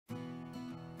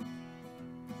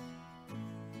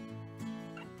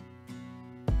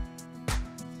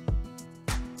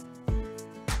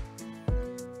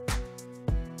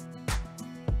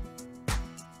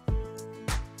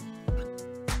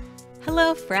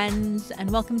Hello, friends, and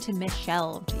welcome to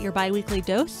Misshelved, your bi-weekly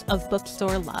dose of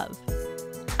bookstore love.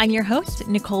 I'm your host,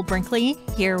 Nicole Brinkley,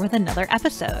 here with another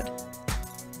episode.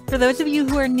 For those of you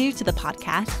who are new to the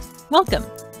podcast, welcome.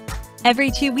 Every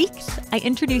 2 weeks, I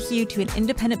introduce you to an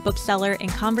independent bookseller in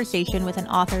conversation with an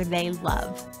author they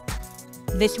love.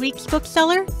 This week's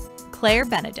bookseller, Claire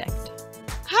Benedict.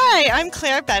 Hi, I'm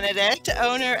Claire Benedict,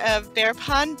 owner of Bear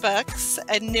Pond Books,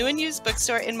 a new and used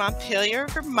bookstore in Montpelier,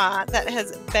 Vermont that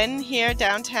has been here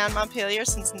downtown Montpelier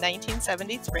since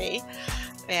 1973.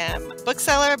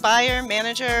 Bookseller, buyer,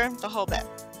 manager, the whole bit.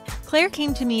 Claire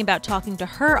came to me about talking to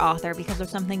her author because of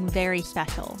something very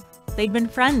special. They'd been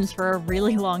friends for a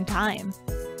really long time.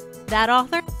 That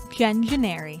author, Jen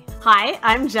Gennari. Hi,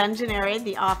 I'm Jen Gennari,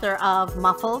 the author of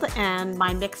Muffled and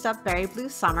My Mixed Up Berry Blue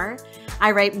Summer.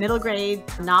 I write middle grade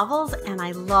novels and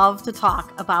I love to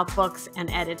talk about books and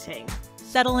editing.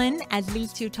 Settle in as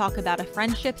these two talk about a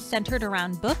friendship centered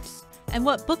around books and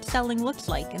what bookselling looks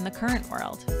like in the current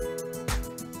world.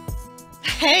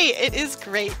 Hey, it is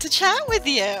great to chat with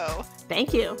you.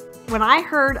 Thank you. When I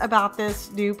heard about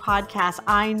this new podcast,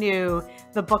 I knew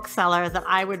the bookseller that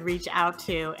I would reach out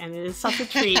to, and it is such a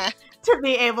treat to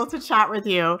be able to chat with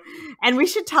you. And we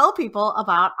should tell people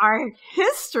about our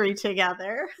history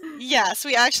together. Yes,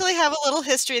 we actually have a little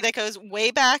history that goes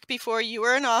way back before you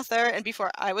were an author and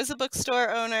before I was a bookstore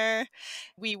owner.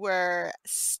 We were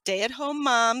stay-at-home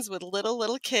moms with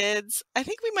little kids. I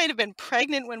think we might have been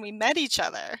pregnant when we met each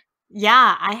other.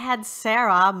 Yeah, I had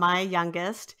Sarah, my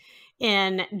youngest,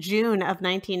 in June of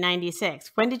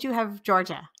 1996. When did you have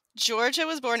Georgia? Georgia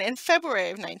was born in February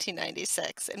of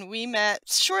 1996, and we met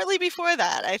shortly before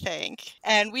that, I think.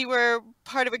 And we were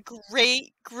part of a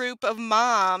great group of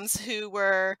moms who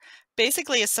were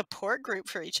basically a support group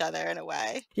for each other in a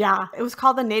way. Yeah, it was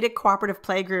called the Natick Cooperative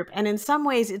Play Group. And in some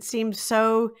ways, it seemed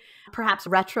so perhaps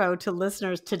retro to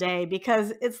listeners today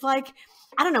because it's like,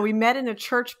 I don't know, we met in a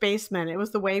church basement. It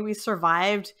was the way we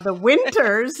survived the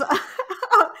winters of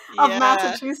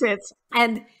Massachusetts.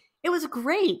 And it was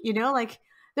great, like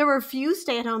there were a few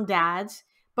stay-at-home dads,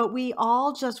 but we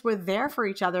all just were there for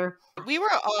each other. We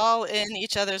were all in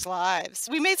each other's lives.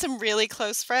 We made some really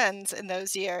close friends in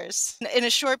those years, in a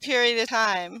short period of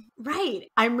time. Right.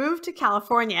 I moved to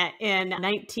California in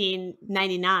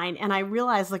 1999, and I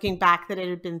realized looking back that it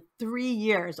had been 3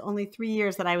 years, only 3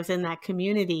 years that I was in that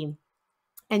community.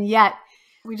 And yet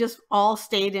we just all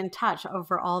stayed in touch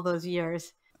over all those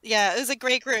years. Yeah, it was a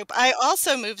great group. I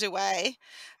also moved away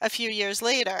a few years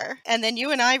later, and then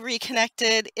you and I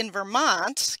reconnected in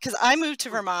Vermont because I moved to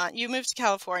Vermont, you moved to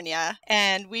California,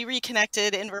 and we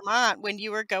reconnected in Vermont when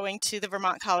you were going to the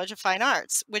Vermont College of Fine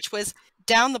Arts, which was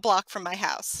down the block from my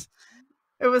house.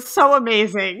 It was so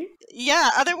amazing.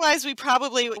 Yeah, otherwise we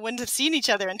probably wouldn't have seen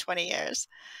each other in 20 years.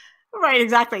 Right,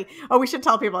 exactly. Oh, we should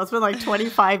tell people it's been like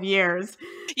 25 years.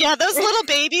 Yeah, those little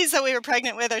babies that we were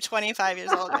pregnant with are 25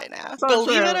 years old right now. So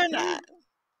Believe true. it or not.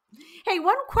 Hey,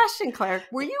 one question, Claire.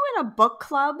 Were you in a book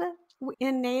club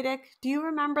in Natick? Do you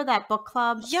remember that book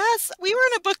club? Yes, we were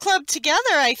in a book club together,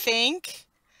 I think.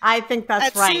 I think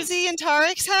that's right. At Susie and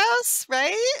Tarek's house,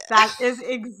 right? That is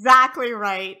exactly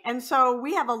right. And so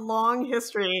we have a long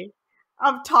history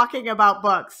of talking about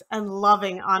books and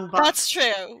loving on books. That's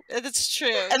true. It's true.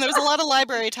 And there was a lot of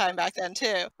library time back then,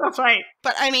 too. That's right.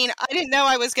 But I mean, I didn't know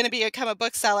I was going to become a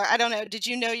bookseller. I don't know. Did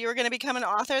you know you were going to become an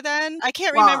author then? I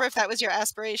can't remember if that was your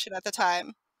aspiration at the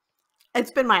time.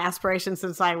 It's been my aspiration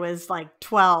since I was like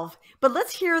 12. But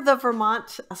let's hear the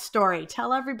Vermont story.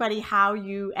 Tell everybody how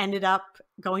you ended up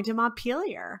going to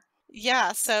Montpelier.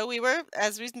 Yeah, so we were,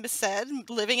 as we said,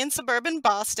 living in suburban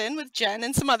Boston with Jen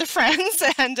and some other friends,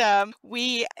 and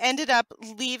we ended up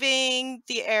leaving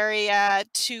the area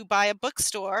to buy a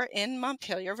bookstore in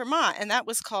Montpelier, Vermont, and that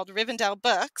was called Rivendell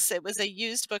Books. It was a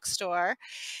used bookstore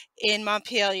in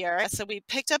Montpelier. So we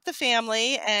picked up the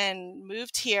family and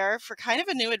moved here for kind of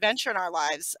a new adventure in our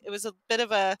lives. It was a bit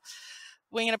of a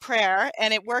wing and a prayer,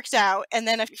 and it worked out. And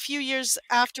then a few years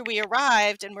after we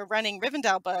arrived and were running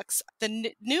Rivendell Books,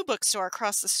 the new bookstore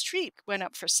across the street went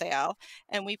up for sale,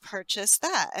 and we purchased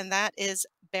that, and that is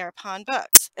Bear Pond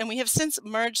Books. And we have since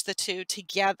merged the two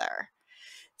together.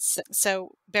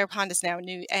 So Bear Pond is now a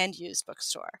new and used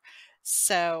bookstore.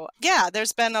 So yeah,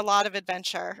 there's been a lot of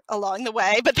adventure along the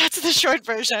way, but that's the short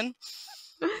version.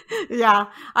 Yeah,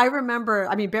 I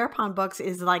remember, Bear Pond Books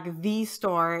is like the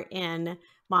store in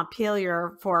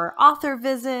Montpelier for author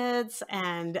visits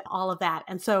and all of that.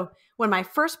 And so when my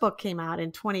first book came out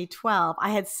in 2012, I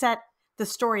had set the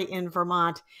story in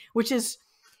Vermont, which is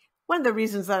one of the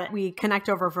reasons that we connect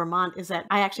over Vermont is that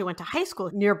I actually went to high school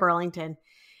near Burlington.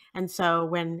 And so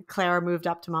when Claire moved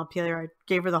up to Montpelier, I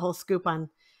gave her the whole scoop on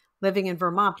living in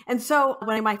Vermont. And so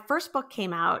when my first book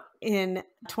came out in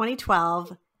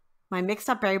 2012, My Mixed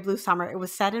Up Berry Blue Summer, it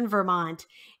was set in Vermont.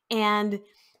 And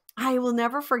I will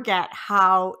never forget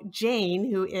how Jane,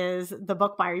 who is the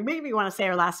book buyer, you maybe want to say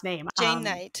her last name. Jane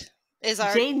Knight is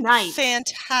our Jane Knight.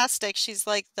 Fantastic. She's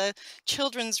like the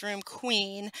children's room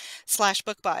queen /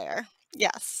 book buyer.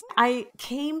 Yes. I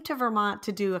came to Vermont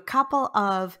to do a couple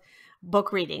of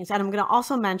book readings. And I'm going to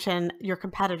also mention your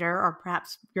competitor, or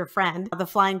perhaps your friend, the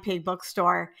Flying Pig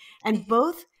bookstore. And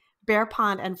both Bear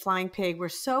Pond and Flying Pig were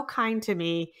so kind to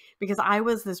me because I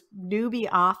was this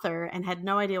newbie author and had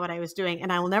no idea what I was doing.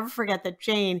 And I will never forget that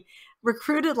Jane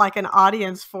recruited like an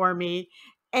audience for me.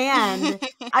 And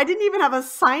I didn't even have a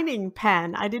signing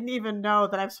pen. I didn't even know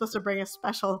that I'm supposed to bring a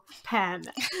special pen.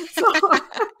 So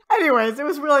anyways, it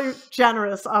was really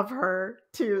generous of her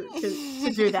to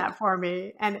do that for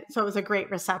me. And so it was a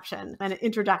great reception and an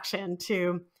introduction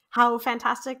to how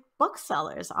fantastic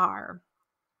booksellers are.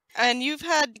 And you've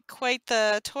had quite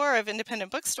the tour of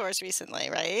independent bookstores recently,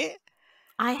 right?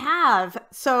 I have.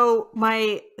 So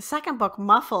my second book,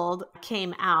 Muffled,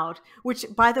 came out, which,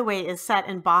 by the way, is set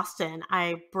in Boston.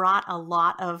 I brought a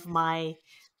lot of my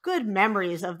good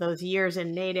memories of those years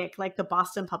in Natick, like the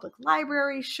Boston Public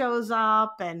Library shows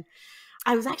up. And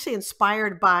I was actually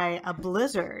inspired by a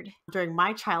blizzard during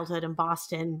my childhood in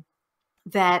Boston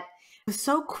that was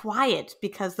so quiet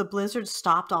because the blizzard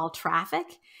stopped all traffic.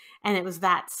 And it was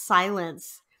that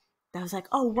silence that I was like,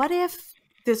 oh, what if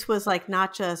this was like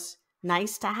not just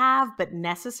nice to have, but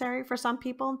necessary for some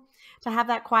people to have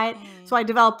that quiet. So I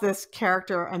developed this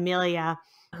character, Amelia,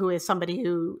 who is somebody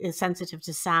who is sensitive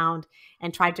to sound,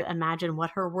 and tried to imagine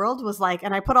what her world was like.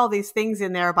 And I put all these things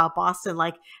in there about Boston,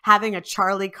 like having a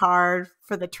Charlie card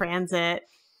for the transit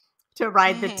to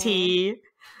ride the T.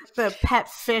 The pet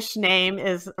fish name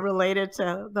is related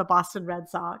to the Boston Red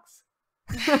Sox.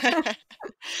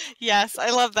 Yes, I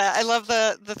love that. I love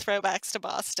the throwbacks to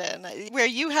Boston where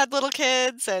you had little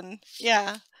kids, and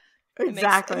yeah,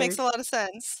 exactly. It makes a lot of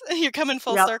sense. You're coming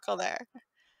full circle there.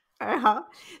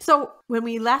 So when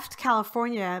we left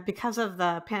California, because of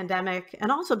the pandemic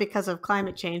and also because of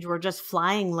climate change, we're just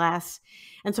flying less.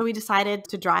 And so we decided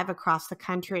to drive across the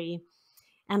country.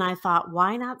 And I thought,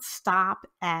 why not stop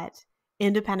at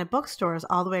independent bookstores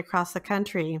all the way across the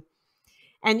country?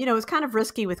 And, it was kind of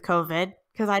risky with COVID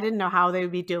because I didn't know how they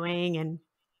would be doing. And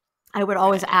I would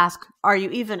always ask, are you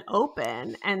even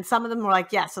open? And some of them were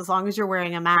like, yes, as long as you're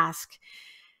wearing a mask.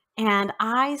 And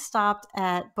I stopped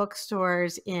at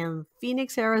bookstores in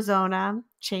Phoenix, Arizona,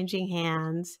 changing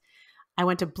hands. I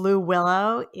went to Blue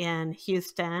Willow in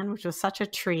Houston, which was such a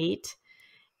treat.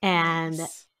 And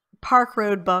Park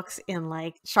Road Books in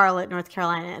like Charlotte, North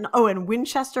Carolina. And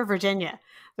Winchester, Virginia,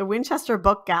 the Winchester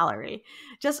Book Gallery.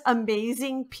 Just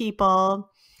amazing people.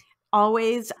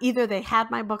 Always either they had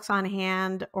my books on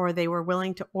hand or they were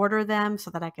willing to order them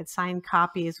so that I could sign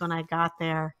copies when I got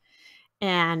there.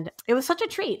 And it was such a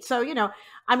treat. So,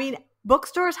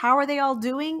 bookstores, how are they all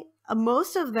doing?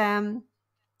 Most of them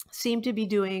seem to be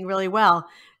doing really well.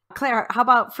 Claire, how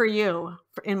about for you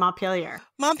in Montpelier?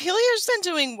 Montpelier's been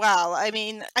doing well. I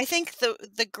think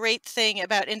the great thing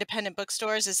about independent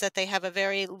bookstores is that they have a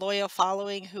very loyal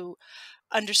following who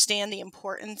understand the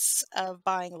importance of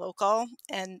buying local.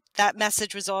 And that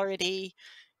message was already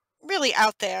really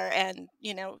out there. And,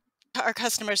 our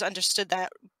customers understood that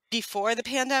before the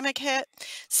pandemic hit.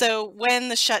 So when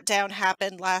the shutdown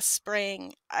happened last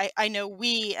spring, I know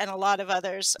we and a lot of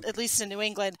others, at least in New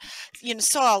England,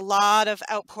 saw a lot of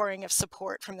outpouring of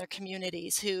support from their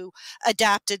communities who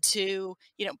adapted to,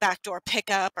 backdoor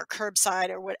pickup or curbside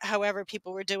or however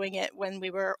people were doing it when we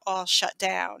were all shut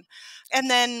down. And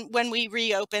then when we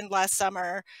reopened last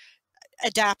summer,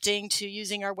 adapting to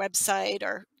using our website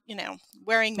or,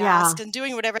 wearing masks and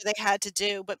doing whatever they had to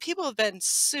do. But people have been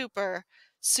super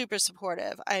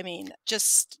supportive.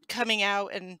 Just coming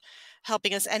out and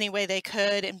helping us any way they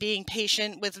could and being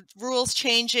patient with rules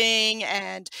changing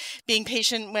and being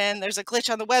patient when there's a glitch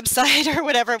on the website or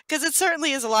whatever, because it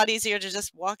certainly is a lot easier to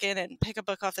just walk in and pick a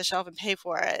book off the shelf and pay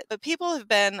for it. But people have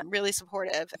been really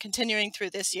supportive continuing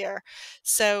through this year.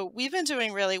 So we've been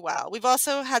doing really well. We've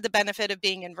also had the benefit of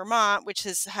being in Vermont, which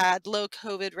has had low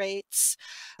COVID rates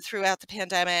throughout the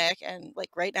pandemic and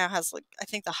right now has I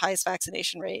think the highest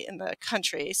vaccination rate in the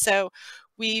country. So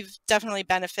we've definitely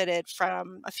benefited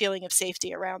from a feeling of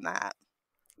safety around that.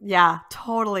 Yeah,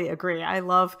 totally agree. I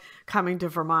love coming to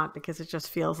Vermont because it just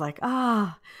feels like, things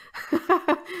have,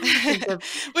 We're things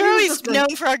have always just been,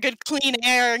 known for our good clean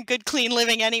air and good clean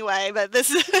living anyway, but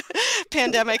this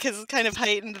pandemic has kind of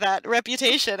heightened that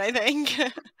reputation, I think.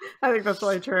 I think that's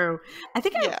really true. I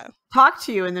think I Yeah. talked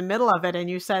to you in the middle of it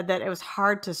and you said that it was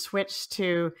hard to switch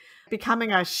to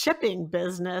becoming a shipping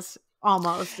business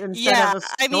almost instead of Yeah, a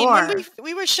I mean, when store.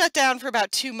 we were shut down for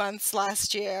about 2 months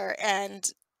last year, and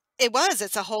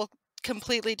it's a whole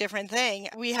completely different thing.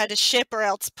 We had to ship or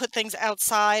else put things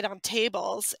outside on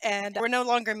tables, and we're no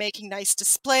longer making nice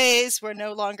displays. We're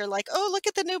no longer like, "Oh, look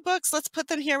at the new books. Let's put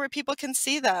them here where people can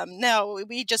see them." No,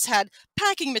 we just had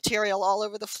packing material all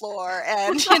over the floor,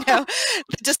 and, the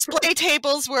display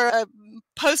tables were a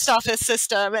post office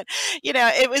system, and,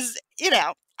 it was,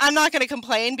 I'm not going to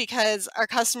complain because our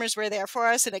customers were there for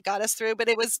us and it got us through, but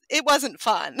it wasn't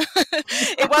fun.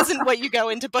 It wasn't what you go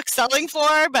into book selling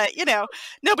for, but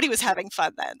nobody was having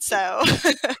fun then. So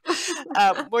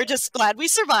we're just glad we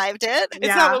survived it. It's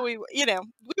not Yeah.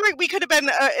 what we could have been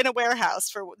in a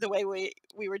warehouse for the way we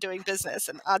were doing business,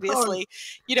 and Oh, obviously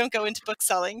you don't go into book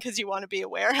selling because you want to be a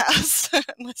warehouse.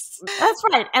 Unless, that's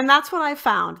right. And that's what I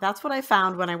found. That's what I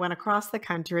found when I went across the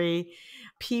country.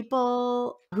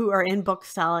 People who are in book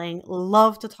selling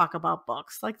love to talk about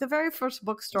books. Like the very first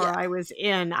bookstore yeah, I was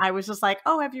in, I was just like,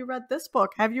 oh, have you read this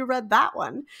book? Have you read that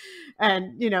one?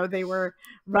 And, they were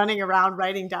running around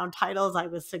writing down titles I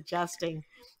was suggesting.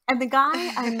 And the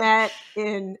guy I met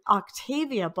in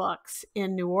Octavia Books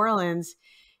in New Orleans,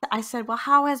 I said, well,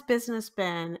 how has business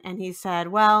been? And he said,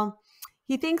 well,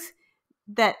 he thinks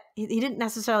that he didn't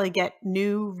necessarily get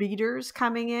new readers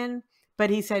coming in,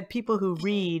 but he said people who Mhm.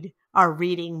 read are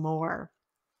reading more.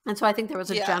 And so I think there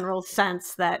was a Yeah. general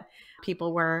sense that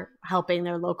people were helping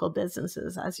their local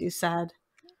businesses, as you said.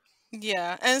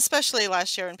 Yeah, and especially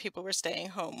last year when people were staying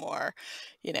home more,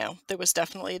 there was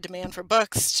definitely a demand for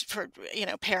books for,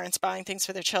 parents buying things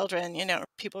for their children,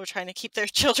 people were trying to keep their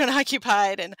children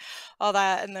occupied and all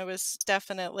that. And there was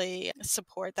definitely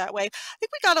support that way. I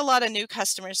think we got a lot of new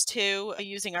customers too,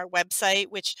 using our website,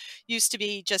 which used to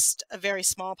be just a very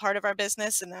small part of our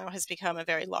business and now has become a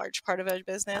very large part of our Uh,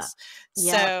 business.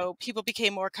 yeah. So people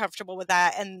became more comfortable with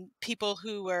that. And people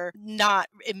who were not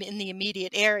in the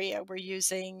immediate area were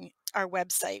using our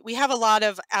website. We have a lot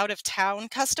of out of town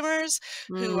customers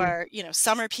who Mm. are,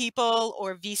 summer people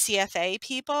or VCFA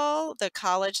people, the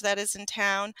college that is in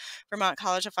town, Vermont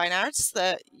College of Fine Arts,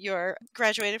 that you're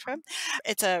graduated from.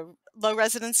 It's a low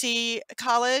residency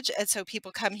college. And so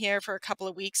people come here for a couple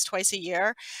of weeks, twice a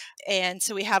year. And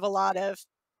so we have a lot of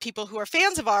people who are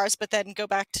fans of ours, but then go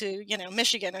back to,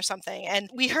 Michigan or something. And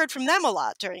we heard from them a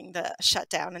lot during the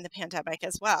shutdown and the pandemic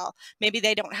as well. Maybe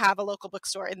they don't have a local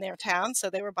bookstore in their town, so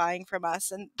they were buying from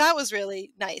us. And that was really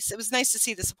nice. It was nice to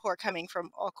see the support coming from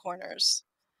all corners.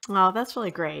 Oh, that's really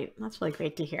great. That's really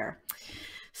great to hear.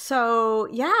 So,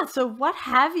 yeah. So, what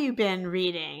have you been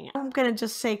reading? I'm going to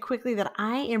just say quickly that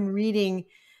I am reading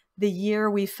The Year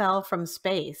We Fell from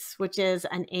Space, which is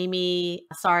an Amy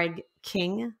Sarig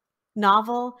King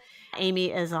novel.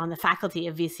 Amy is on the faculty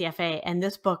of VCFA, and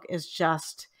this book is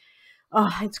just,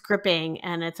 it's gripping.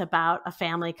 And it's about a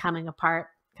family coming apart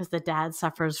because the dad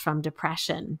suffers from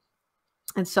depression.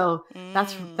 And so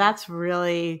Mm. that's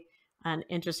really an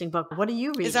interesting book. What are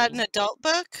you Is that an reading? adult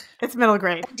book? It's middle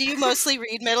grade. Do you mostly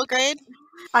read middle grade?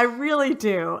 I really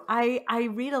do. I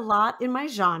read a lot in my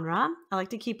genre. I like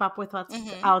to keep up with what's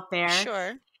Mm-hmm. out there.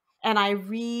 Sure. And I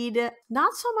read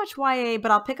not so much YA, but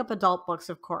I'll pick up adult books,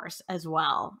 of course, as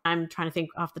well. I'm trying to think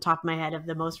off the top of my head of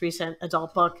the most recent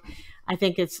adult book. I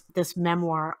think it's this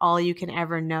memoir, All You Can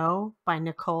Ever Know by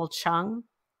Nicole Chung.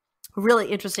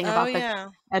 Really interesting Oh, about the yeah.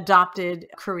 adopted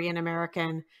Korean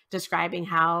American, describing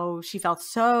how she felt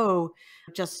so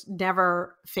just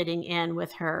never fitting in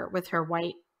with her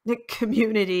white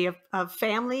community of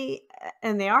family,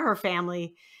 and they are her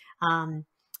family,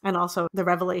 and also the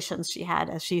revelations she had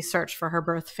as she searched for her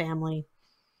birth family.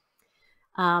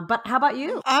 But how about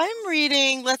you? I'm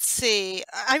reading, let's see,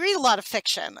 I read a lot of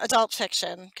fiction, adult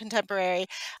fiction, contemporary.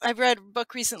 I've read a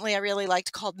book recently I really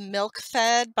liked called Milk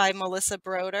Fed by Melissa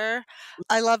Broder.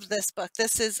 I love this book.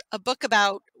 This is a book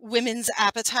about women's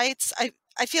appetites.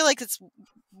 I feel like it's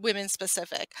women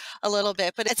specific a little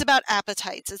bit, but it's about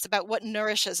appetites. It's about what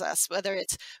nourishes us, whether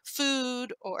it's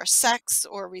food or sex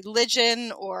or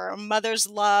religion or a mother's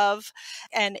love.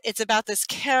 And it's about this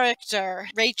character,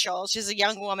 Rachel. She's a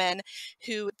young woman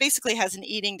who basically has an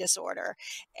eating disorder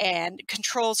and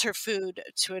controls her food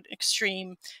to an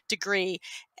extreme degree.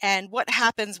 And what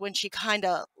happens when she kind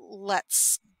of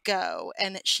lets go,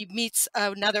 and she meets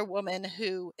another woman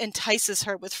who entices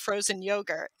her with frozen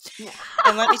yogurt. Yeah.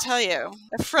 And let me tell you,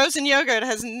 frozen yogurt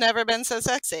has never been so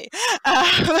sexy.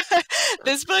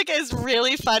 This book is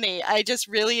really funny. I just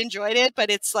really enjoyed it, but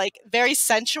it's like very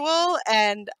sensual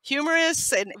and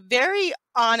humorous and very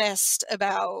honest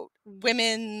about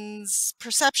women's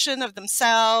perception of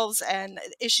themselves and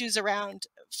issues around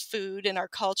food in our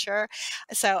culture.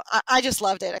 So I just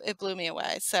loved it. It blew me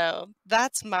away. So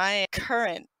that's my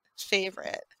current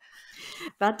favorite.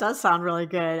 That does sound really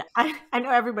good. I know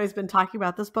everybody's been talking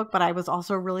about this book, but I was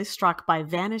also really struck by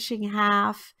Vanishing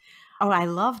Half. Oh, I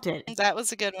loved it. That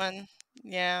was a good one.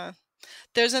 Yeah.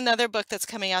 There's another book that's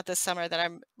coming out this summer that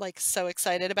I'm like so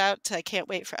excited about. I can't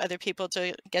wait for other people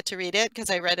to get to read it because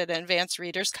I read it in advanced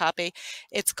reader's copy.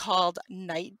 It's called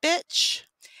Night Bitch.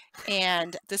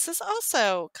 And this is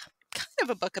also kind of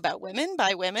a book about women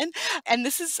by women. And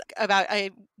this is about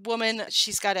a woman.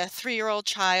 She's got a 3-year-old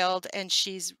child, and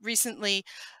she's recently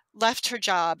left her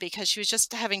job because she was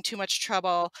just having too much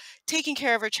trouble taking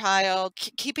care of her child,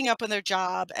 keeping up with her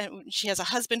job. And she has a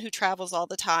husband who travels all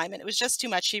the time, and it was just too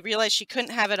much. She realized she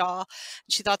couldn't have it all.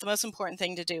 She thought the most important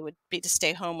thing to do would be to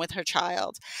stay home with her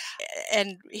child.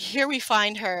 And here we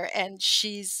find her, and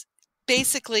she's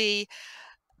basically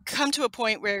come to a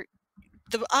point where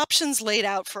the options laid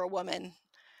out for a woman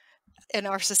in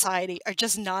our society are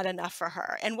just not enough for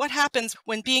her. And what happens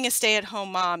when being a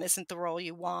stay-at-home mom isn't the role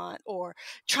you want, or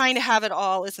trying to have it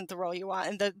all isn't the role you want,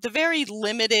 and the very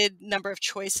limited number of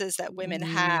choices that women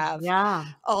have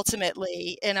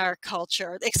ultimately in our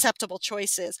culture, acceptable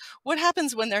choices. What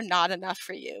happens when they're not enough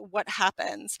for you? What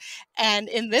happens? And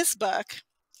in this book,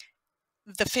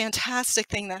 the fantastic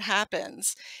thing that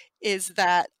happens is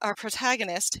that our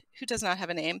protagonist, who does not have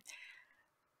a name,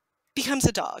 becomes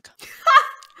a dog.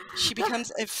 She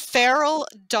becomes a feral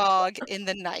dog in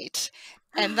the night.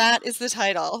 And that is the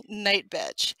title, Night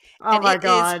Bitch. Oh and my it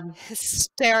God. is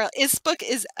hysterical. This book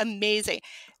is amazing.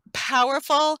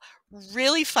 Powerful,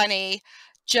 really funny,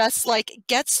 just like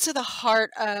gets to the heart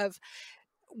of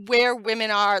where women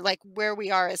are, like where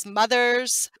we are as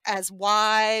mothers, as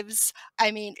wives.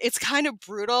 I mean, it's kind of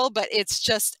brutal, but it's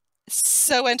just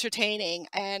so entertaining.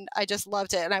 And I just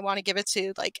loved it. And I want to give it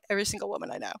to like every single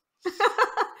woman I know.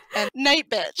 And Night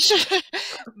Bitch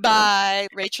by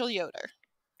Rachel Yoder.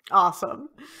 Awesome.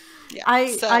 Yeah,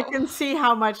 I can see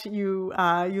how much you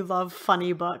love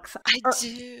funny books. I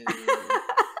do.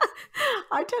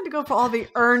 I tend to go for all the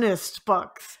earnest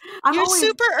books. You're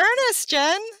super earnest,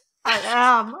 Jen. I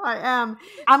am.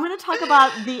 I'm going to talk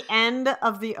about The End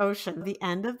of the Ocean. The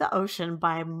End of the Ocean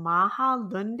by Maha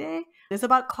Lunde. It's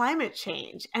about climate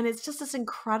change. And it's just this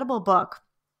incredible book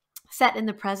set in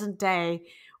the present day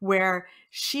where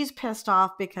she's pissed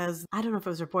off because, I don't know if it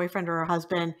was her boyfriend or her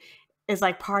husband, is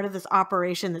like part of this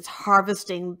operation that's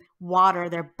harvesting water.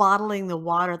 They're bottling the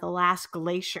water, the last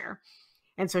glacier.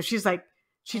 And so she's like,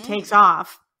 she takes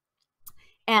off.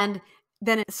 And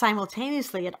then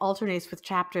simultaneously it alternates with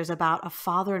chapters about a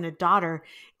father and a daughter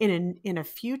in a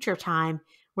future time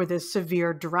where there's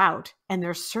severe drought and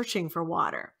they're searching for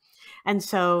water. And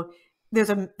so there's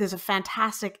a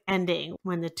fantastic ending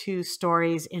when the two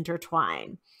stories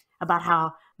intertwine about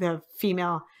how the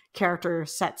female character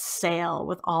sets sail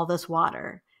with all this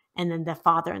water, and then the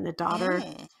father and the daughter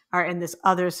are in this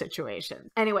other situation.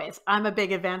 Anyways, I'm a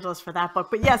big evangelist for that book.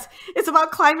 But yes, it's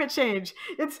about climate change.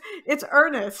 It's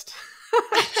earnest.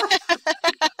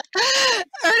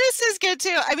 Ernest is good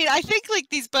too. I mean, I think like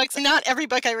these books, not every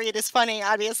book I read is funny,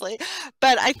 obviously,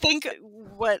 but I think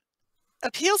what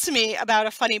appeals to me about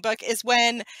a funny book is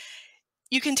when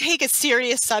you can take a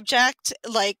serious subject,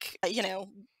 like, you know,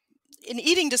 an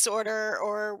eating disorder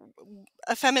or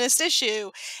a feminist issue,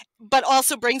 but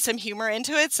also bring some humor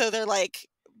into it. So they're like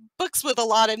books with a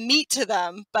lot of meat to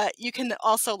them, but you can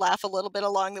also laugh a little bit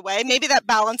along the way. Maybe that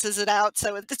balances it out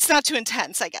so it's not too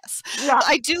intense, I guess. Yeah.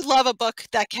 I do love a book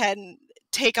that can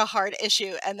take a hard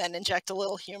issue and then inject a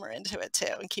little humor into it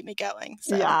too and keep me going.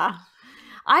 So. Yeah.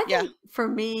 I think for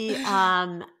me,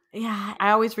 I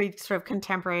always read sort of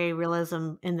contemporary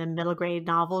realism in the middle grade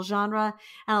novel genre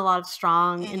and a lot of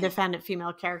strong, independent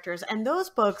female characters. And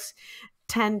those books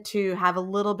tend to have a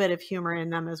little bit of humor in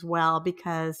them as well,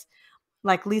 because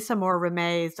like Lisa Moore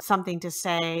Remay's Something to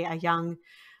Say, a young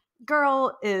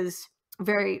girl is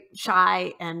very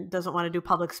shy and doesn't want to do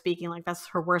public speaking. Like that's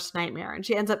her worst nightmare. And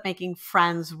she ends up making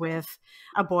friends with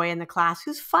a boy in the class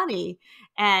who's funny.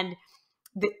 And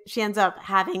she ends up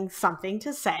having something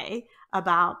to say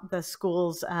about the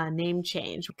school's name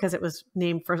change because it was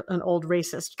named for an old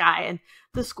racist guy. And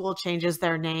the school changes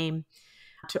their name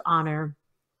to honor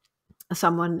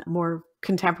someone more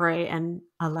contemporary and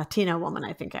a Latina woman,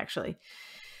 I think, actually.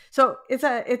 So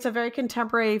it's a very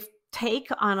contemporary take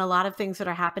on a lot of things that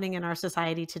are happening in our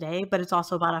society today, but it's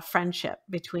also about a friendship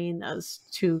between those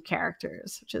two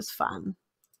characters, which is fun.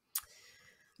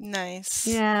 Nice.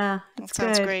 Yeah, it's That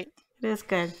sounds good. great. It is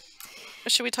good.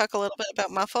 Should we talk a little bit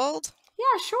about Muffled?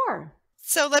 Yeah, sure.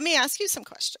 So let me ask you some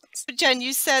questions. Jen,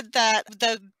 you said that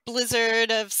the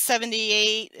blizzard of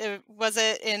 78, was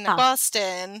it in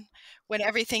Boston, when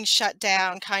everything shut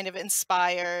down, kind of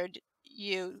inspired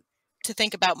you to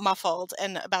think about Muffled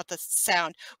and about the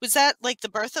sound. Was that like the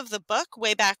birth of the book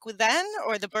way back then,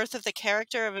 or the birth of the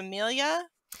character of Amelia?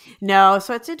 No,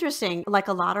 so it's interesting. Like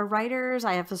a lot of writers,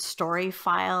 I have a story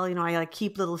file. You know, I like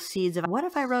keep little seeds of what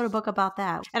if I wrote a book about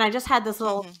that? And I just had this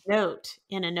little note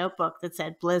in a notebook that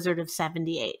said Blizzard of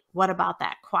 78. What about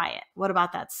that quiet? What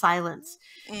about that silence?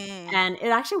 And it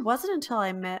actually wasn't until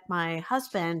I met my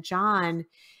husband, John,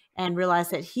 and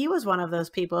realized that he was one of those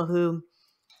people who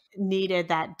needed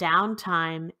that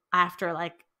downtime after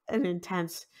like an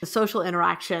intense social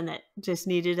interaction, that just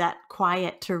needed that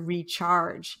quiet to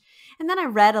recharge. And then I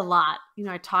read a lot. You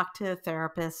know, I talked to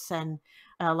therapists and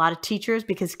a lot of teachers,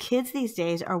 because kids these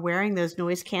days are wearing those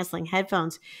noise canceling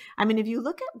headphones. I mean, if you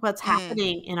look at what's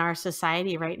happening in our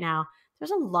society right now,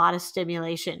 there's a lot of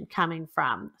stimulation coming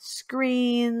from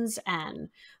screens and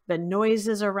the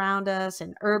noises around us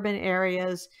in urban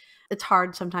areas. It's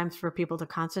hard sometimes for people to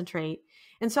concentrate.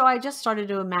 And so I just started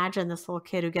to imagine this little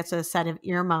kid who gets a set of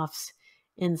earmuffs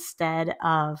instead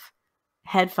of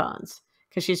headphones,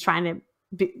 because she's trying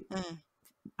to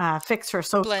fix her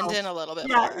social, blend in a little bit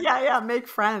more. Yeah, make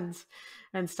friends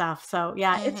and stuff. So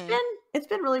yeah, it's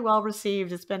been really well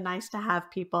received. It's been nice to have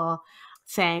people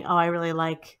saying, "Oh, I really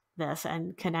like this,"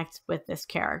 and connect with this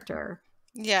character.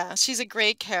 Yeah, she's a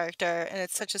great character, and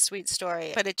it's such a sweet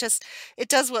story. But it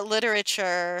does what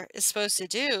literature is supposed to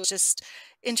do, just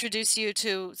introduce you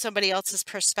to somebody else's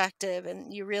perspective,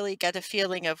 and you really get a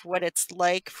feeling of what it's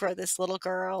like for this little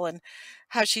girl and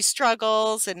how she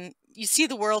struggles, and you see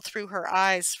the world through her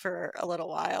eyes for a little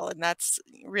while, and that's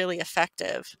really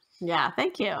effective. Yeah,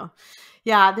 thank you.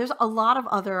 Yeah, there's a lot of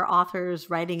other authors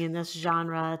writing in this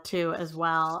genre too as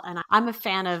well. And I'm a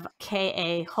fan of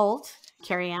K.A. Holt,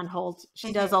 Carrie Ann Holt.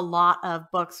 She does a lot of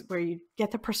books where you get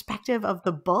the perspective of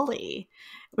the bully,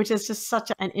 which is just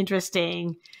such an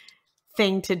interesting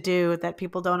thing to do that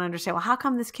people don't understand. Well, how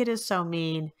come this kid is so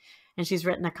mean? And she's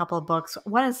written a couple of books.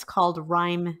 One is called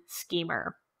Rhyme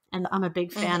Schemer, and I'm a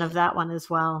big fan of that one as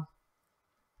well.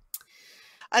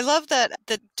 I love that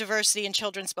the diversity in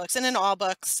children's books and in all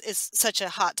books is such a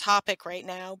hot topic right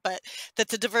now, but that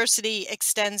the diversity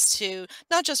extends to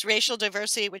not just racial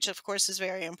diversity, which of course is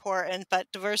very important,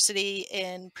 but diversity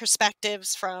in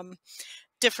perspectives from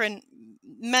different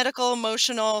medical,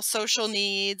 emotional, social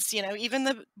needs, you know, even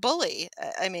the bully.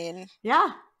 I mean,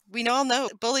 yeah, we all know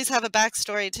bullies have a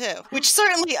backstory too, which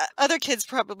certainly other kids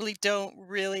probably don't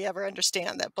really ever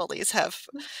understand, that bullies have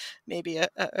maybe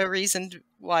a reason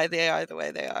why they are the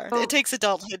way they are. It takes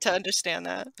adulthood to understand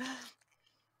that.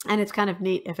 And it's kind of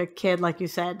neat if a kid, like you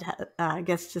said,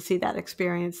 gets to see that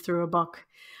experience through a book.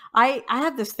 I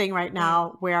have this thing right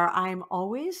now where I'm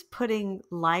always putting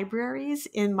libraries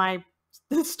in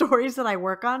the stories that I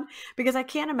work on, because I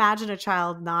can't imagine a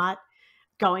child not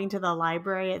going to the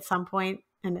library at some point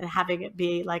and having it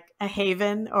be like a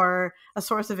haven or a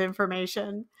source of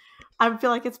information. I feel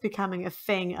like it's becoming a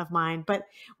thing of mine. But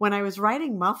when I was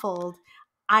writing Muffled,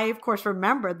 I, of course,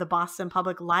 remembered the Boston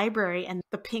Public Library and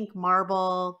the pink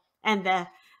marble and the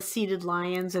seated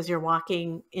lions as you're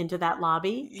walking into that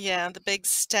lobby. Yeah, the big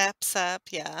steps up.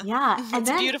 Yeah. Yeah. And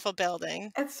it's a beautiful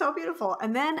building. It's so beautiful.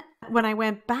 And then when I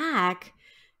went back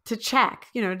to check,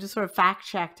 you know, just sort of fact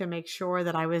check to make sure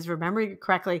that I was remembering it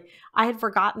correctly, I had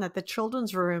forgotten that the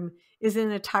children's room is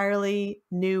an entirely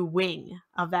new wing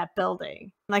of that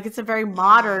building. Like, it's a very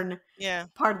modern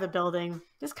part of the building.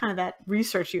 Just kind of that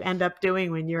research you end up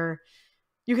doing when you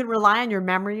can rely on your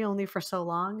memory only for so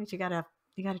long that you gotta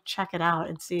check it out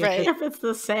and see if it's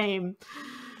the same.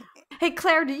 Hey,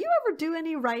 Claire, do you ever do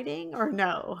any writing or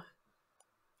no?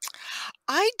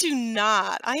 I do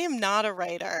not. I am not a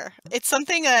writer. It's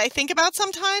something that I think about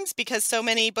sometimes, because so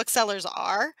many booksellers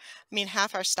are. I mean,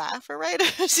 half our staff are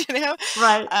writers, you know?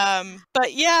 Right.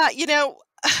 But yeah, you know,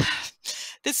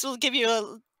 this will give you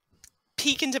a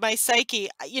peek into my psyche.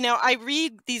 You know, I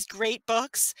read these great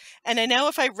books, and I know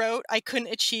if I wrote, I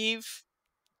couldn't achieve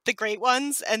the great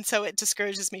ones, and so it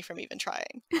discourages me from even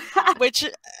trying, which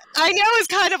I know is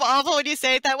kind of awful when you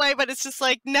say it that way, but it's just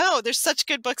like, no, there's such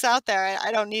good books out there.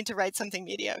 I don't need to write something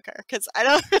mediocre, because I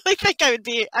don't really think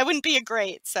I wouldn't be a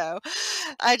great. So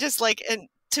I just like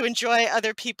to enjoy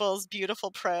other people's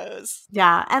beautiful prose.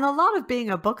 Yeah, and a lot of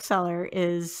being a bookseller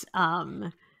is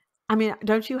I mean,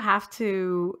 don't you have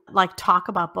to like talk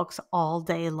about books all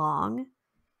day long?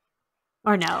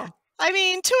 Or no? I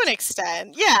mean, to an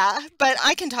extent, yeah, but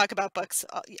I can talk about books.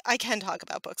 I can talk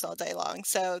about books all day long.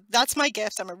 So that's my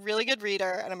gift. I'm a really good reader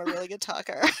and I'm a really good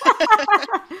talker.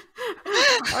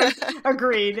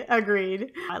 Agreed.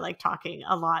 Agreed. I like talking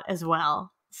a lot as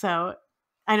well. So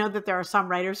I know that there are some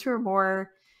writers who are more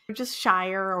just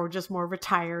shyer or just more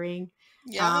retiring.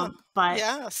 Yeah. But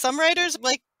Yeah. Some writers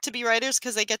like to be writers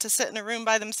because they get to sit in a room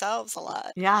by themselves a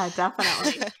lot. yeah,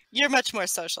 definitely. You're much more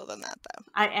social than that, though.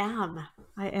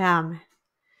 I am.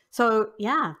 So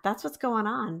yeah, that's what's going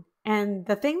on. And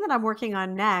the thing that I'm working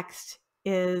on next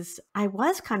is I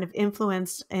was kind of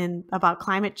influenced in about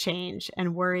climate change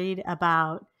and worried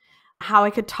about how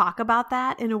I could talk about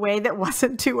that in a way that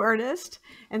wasn't too earnest.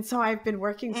 And so I've been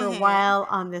working for a while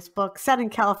on this book set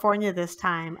in California this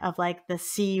time of like the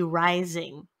sea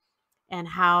rising and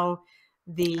how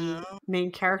the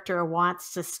main character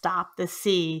wants to stop the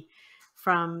sea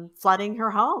from flooding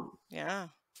her home. Yeah.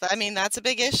 I mean, that's a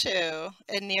big issue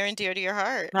and near and dear to your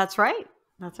heart. That's right.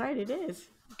 That's right. It is.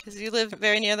 Because you live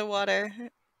very near the water.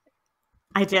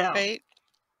 I do. Right?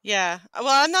 Yeah.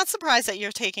 Well, I'm not surprised that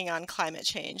you're taking on climate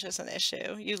change as an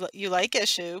issue. You like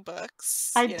issue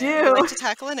books. I do. do. You like to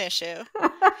tackle an issue.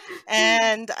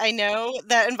 And I know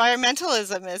that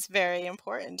environmentalism is very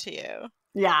important to you.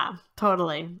 Yeah,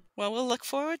 totally. Well, we'll look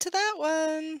forward to that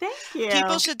one. Thank you.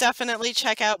 People should definitely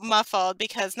check out Muffled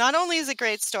because not only is it a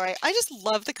great story, I just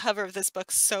love the cover of this book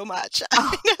so much.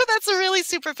 I know that's a really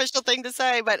superficial thing to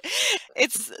say, but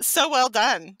it's so well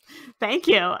done. Thank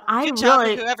you. Good job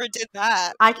to whoever did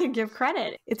that. I can give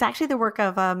credit. It's actually the work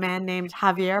of a man named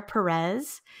Javier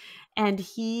Perez, and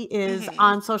he is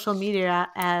on social media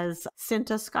as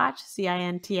Cinta Scotch,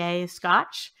 Cinta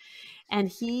Scotch. And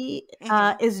he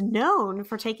is known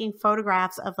for taking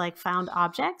photographs of like found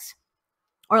objects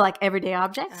or like everyday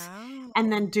objects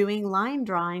and then doing line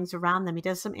drawings around them. He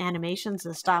does some animations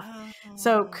and stuff.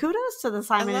 So kudos to the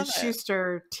Simon &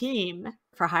 Schuster team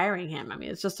for hiring him. I mean,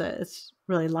 it's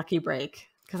really lucky break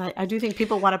because I do think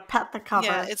people want to pet the cover.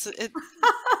 Yeah,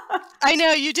 I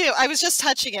know you do. I was just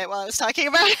touching it while I was talking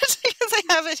about it because I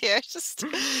have it here.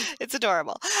 It's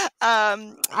adorable.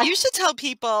 You should tell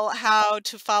people how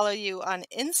to follow you on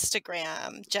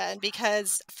Instagram, Jen,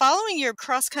 because following your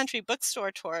cross-country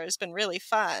bookstore tour has been really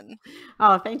fun.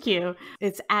 Oh, thank you.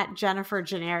 It's at Jennifer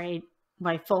Gennari,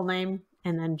 my full name,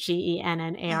 and then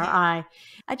Gennari.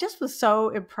 I just was so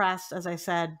impressed, as I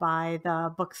said, by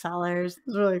the booksellers. It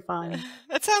was really fun.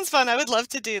 That sounds fun. I would love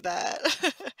to do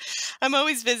that. I'm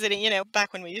always visiting,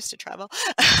 back when we used to travel,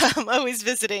 I'm always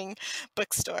visiting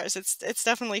bookstores. It's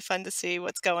definitely fun to see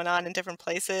what's going on in different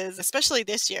places, especially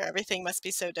this year. Everything must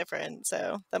be so different.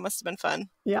 So that must have been fun.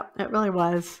 Yep, it really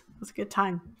was. It was a good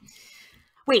time.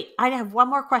 Wait, I have one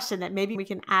more question that maybe we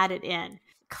can add it in.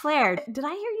 Claire, did I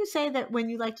hear you say that when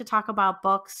you like to talk about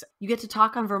books, you get to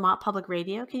talk on Vermont Public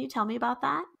Radio? Can you tell me about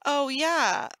that? Oh,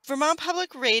 yeah. Vermont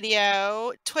Public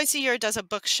Radio twice a year does a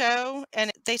book show,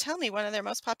 and they tell me one of their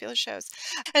most popular shows.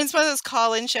 And it's one of those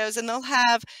call-in shows, and they'll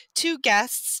have two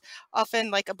guests,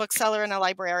 often like a bookseller and a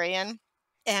librarian.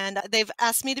 And they've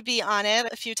asked me to be on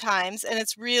it a few times, and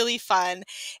it's really fun.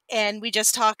 And we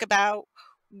just talk about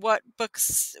what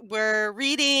books we're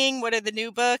reading, what are the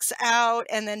new books out,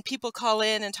 and then people call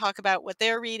in and talk about what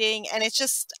they're reading. And it's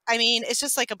just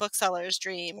like a bookseller's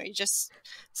dream where you just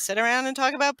sit around and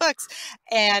talk about books.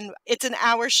 And it's an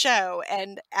hour show.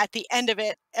 And at the end of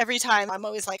it, every time I'm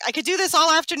always like, I could do this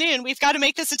all afternoon. We've got to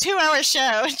make this a 2-hour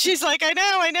show. And she's like, I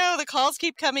know. The calls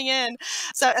keep coming in.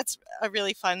 So it's a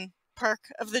really fun perk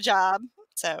of the job.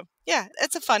 So yeah,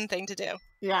 it's a fun thing to do.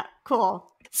 Yeah, cool.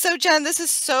 So Jen, this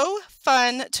is so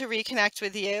fun to reconnect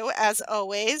with you as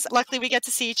always. Luckily, we get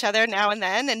to see each other now and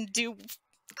then and do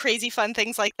crazy fun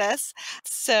things like this.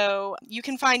 So you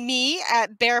can find me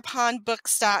at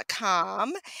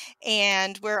bearpondbooks.com,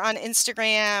 and we're on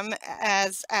Instagram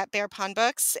as at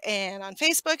bearpondbooks and on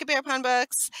Facebook at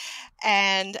bearpondbooks.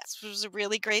 And this was a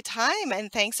really great time. And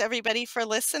thanks everybody for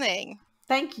listening.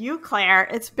 Thank you, Claire.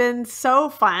 It's been so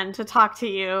fun to talk to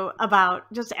you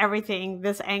about just everything,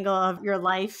 this angle of your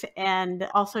life, and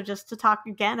also just to talk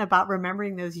again about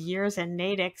remembering those years in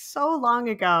Natick so long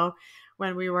ago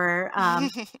when we were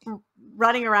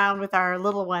running around with our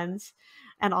little ones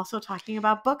and also talking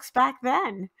about books back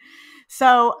then.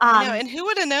 So, I know, and who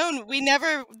would have known? We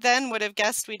never then would have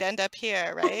guessed we'd end up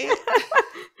here, right?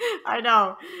 I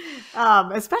know,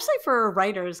 especially for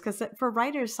writers, because for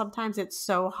writers, sometimes it's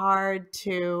so hard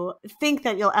to think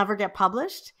that you'll ever get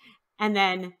published. And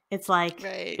then it's like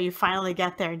you finally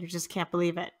get there and you just can't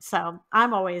believe it. So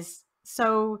I'm always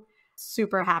so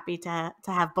super happy to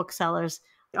have booksellers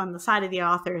on the side of the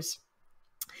authors.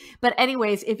 But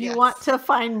anyways, if you Yes. want to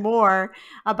find more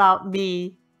about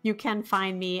me, you can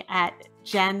find me at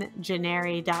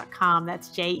jengennari.com. That's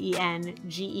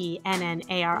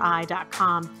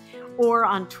JENGENNARI.com, or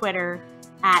on Twitter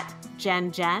at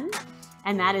JenGen,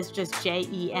 and that is just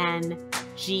JENGENN.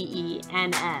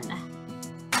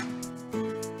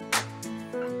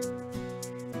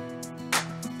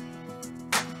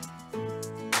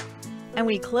 And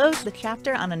we close the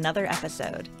chapter on another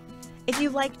episode. If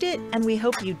you liked it, and we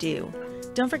hope you do,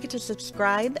 don't forget to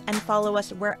subscribe and follow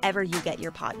us wherever you get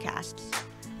your podcasts.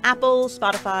 Apple,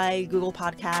 Spotify, Google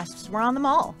Podcasts, we're on them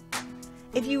all.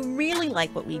 If you really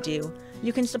like what we do,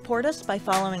 you can support us by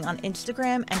following on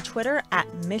Instagram and Twitter at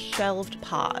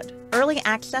MisshelvedPod. Early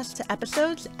access to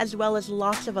episodes, as well as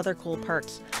lots of other cool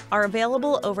perks, are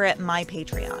available over at my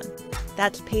Patreon.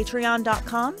 That's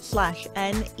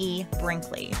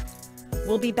patreon.com/NEBrinkley.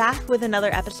 We'll be back with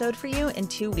another episode for you in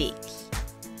 2 weeks.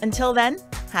 Until then,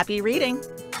 happy reading!